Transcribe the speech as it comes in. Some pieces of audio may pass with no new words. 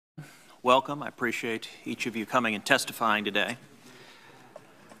welcome. I appreciate each of you coming and testifying today.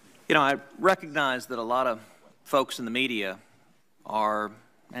 You know, I recognize that a lot of folks in the media are,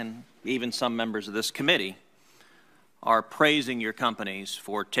 and even some members of this committee, are praising your companies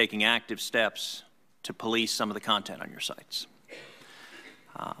for taking active steps to police some of the content on your sites.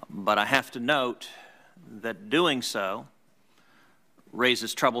 But I have to note that doing so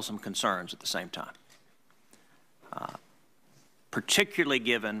raises troublesome concerns at the same time, particularly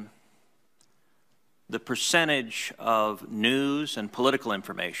given the percentage of news and political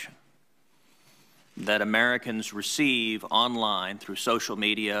information that Americans receive online through social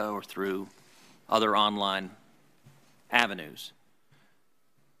media or through other online avenues.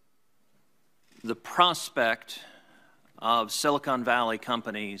 The prospect of Silicon Valley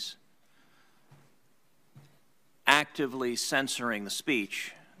companies actively censoring the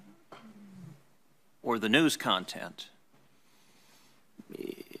speech or the news content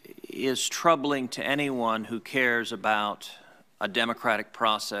is troubling to anyone who cares about a democratic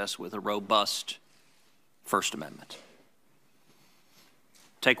process with a robust First Amendment.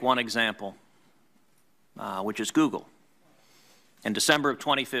 Take one example, which is Google. In December of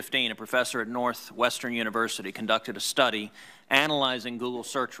 2015, a professor at Northwestern University conducted a study analyzing Google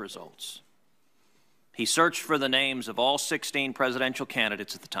search results. He searched for the names of all 16 presidential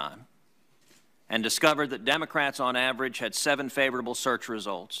candidates at the time and discovered that Democrats on average had 7 favorable search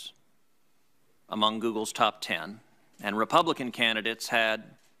results among Google's top 10, and Republican candidates had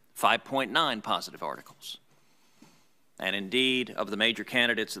 5.9 positive articles. And indeed, of the major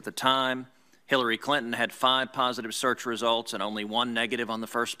candidates at the time, Hillary Clinton had 5 positive search results and only 1 negative on the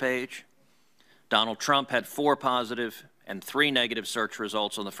first page. Donald Trump had 4 positive and 3 negative search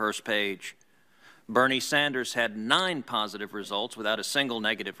results on the first page. Bernie Sanders had 9 positive results without a single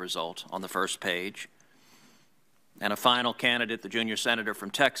negative result on the first page. And a final candidate, the junior senator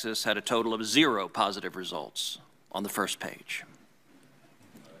from Texas, had a total of 0 positive results on the first page.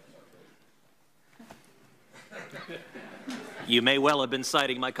 You may well have been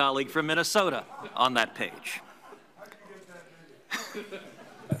citing my colleague from Minnesota on that page.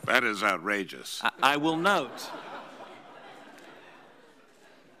 That is outrageous. I will note,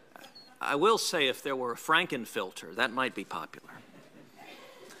 I will say if there were a Frankenfilter, that might be popular.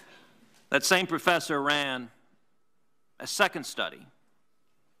 That same professor ran a second study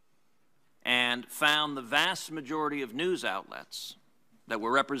and found the vast majority of news outlets that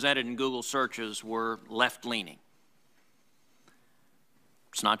were represented in Google searches were left-leaning.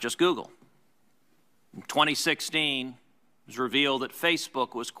 It's not just Google. In 2016, it was revealed that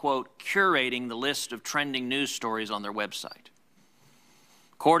Facebook was, quote, curating the list of trending news stories on their website.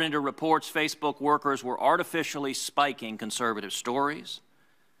 According to reports, Facebook workers were artificially spiking conservative stories,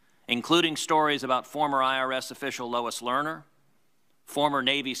 including stories about former IRS official Lois Lerner, former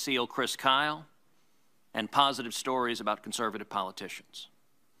Navy SEAL Chris Kyle, and positive stories about conservative politicians.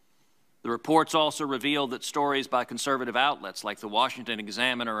 The reports also revealed that stories by conservative outlets like the Washington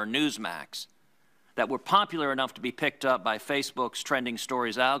Examiner or Newsmax that were popular enough to be picked up by Facebook's trending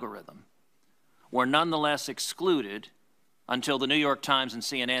stories algorithm were nonetheless excluded until the New York Times and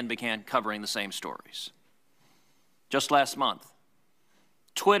CNN began covering the same stories. Just last month,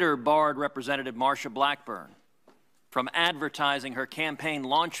 Twitter barred Representative Marsha Blackburn from advertising her campaign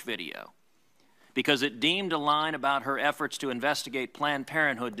launch video because it deemed a line about her efforts to investigate Planned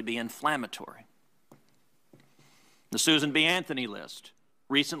Parenthood to be inflammatory. The Susan B. Anthony list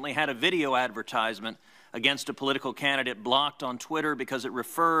recently had a video advertisement against a political candidate blocked on Twitter because it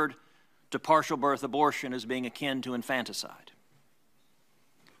referred to partial birth abortion as being akin to infanticide.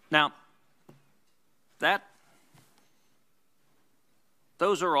 Now,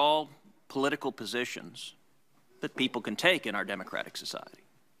 those are all political positions that people can take in our democratic society.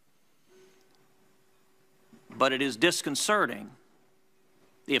 But it is disconcerting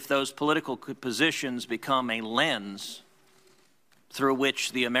if those political positions become a lens through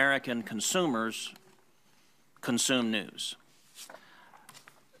which the American consumers consume news.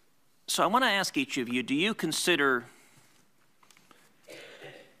 So I want to ask each of you, do you consider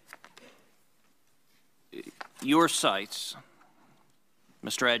your sites,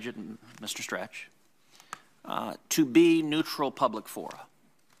 Mr. Edgett and Mr. Stretch, to be neutral public fora?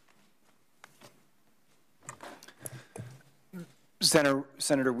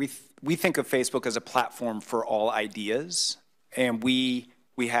 Senator, we think of Facebook as a platform for all ideas, and we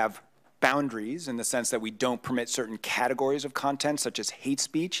have boundaries in the sense that we don't permit certain categories of content, such as hate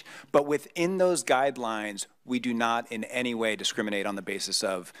speech, but within those guidelines, we do not in any way discriminate on the basis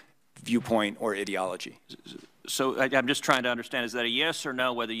of viewpoint or ideology. So I'm just trying to understand, is that a yes or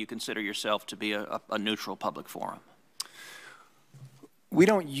no whether you consider yourself to be a neutral public forum? We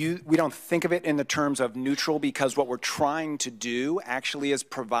don't think of it in the terms of neutral, because what we're trying to do actually is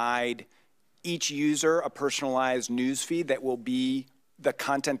provide each user a personalized news feed that will be the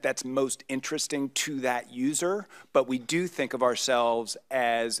content that's most interesting to that user. But we do think of ourselves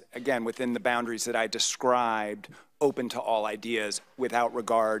as, again, within the boundaries that I described, open to all ideas without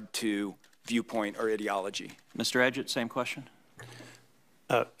regard to viewpoint or ideology. Mr. Edgett, same question.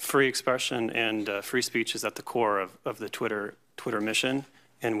 Free expression and free speech is at the core of the Twitter mission,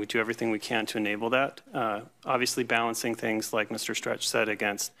 and we do everything we can to enable that. Obviously balancing things, like Mr. Stretch said,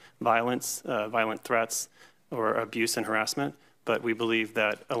 against violence, violent threats, or abuse and harassment. But we believe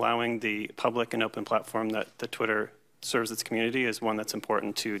that allowing the public and open platform that the Twitter serves its community is one that's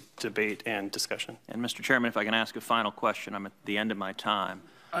important to debate and discussion. And Mr. Chairman, if I can ask a final question, I'm at the end of my time.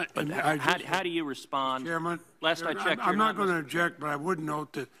 How do you respond? Chairman, last I checked, I'm not going to object, but I would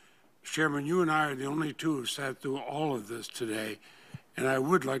note that, Chairman, you and I are the only two who sat through all of this today, and I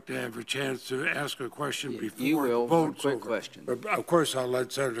would like to have a chance to ask a question before the vote's over. Question. But of course, I'll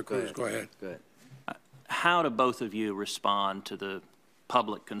let Senator Cruz go ahead. Go ahead. How do both of you respond to the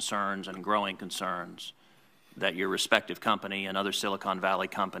public concerns and growing concerns that your respective company and other Silicon Valley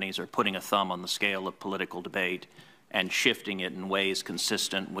companies are putting a thumb on the scale of political debate and shifting it in ways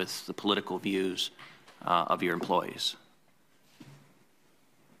consistent with the political views of your employees?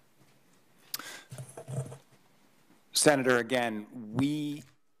 Senator, again, we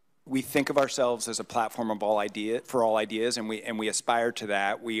think of ourselves as a platform of for all ideas, and we aspire to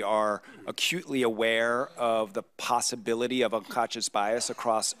that. We are acutely aware of the possibility of unconscious bias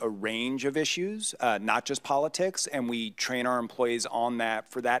across a range of issues, not just politics, and we train our employees on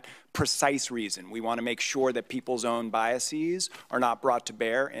that for that precise reason. We want to make sure that people's own biases are not brought to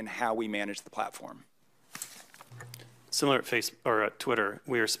bear in how we manage the platform. Similar at Facebook or at Twitter,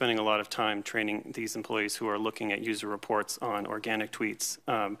 we are spending a lot of time training these employees who are looking at user reports on organic tweets.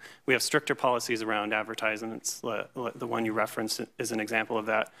 We have stricter policies around advertisements. The one you referenced is an example of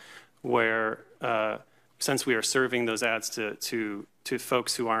that, where since we are serving those ads to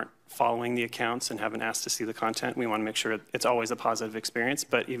folks who aren't following the accounts and haven't asked to see the content, we want to make sure it's always a positive experience.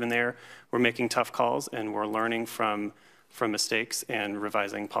 But even there, we're making tough calls, and we're learning from mistakes and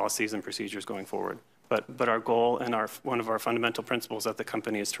revising policies and procedures going forward. But our goal and one of our fundamental principles at the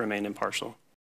company is to remain impartial.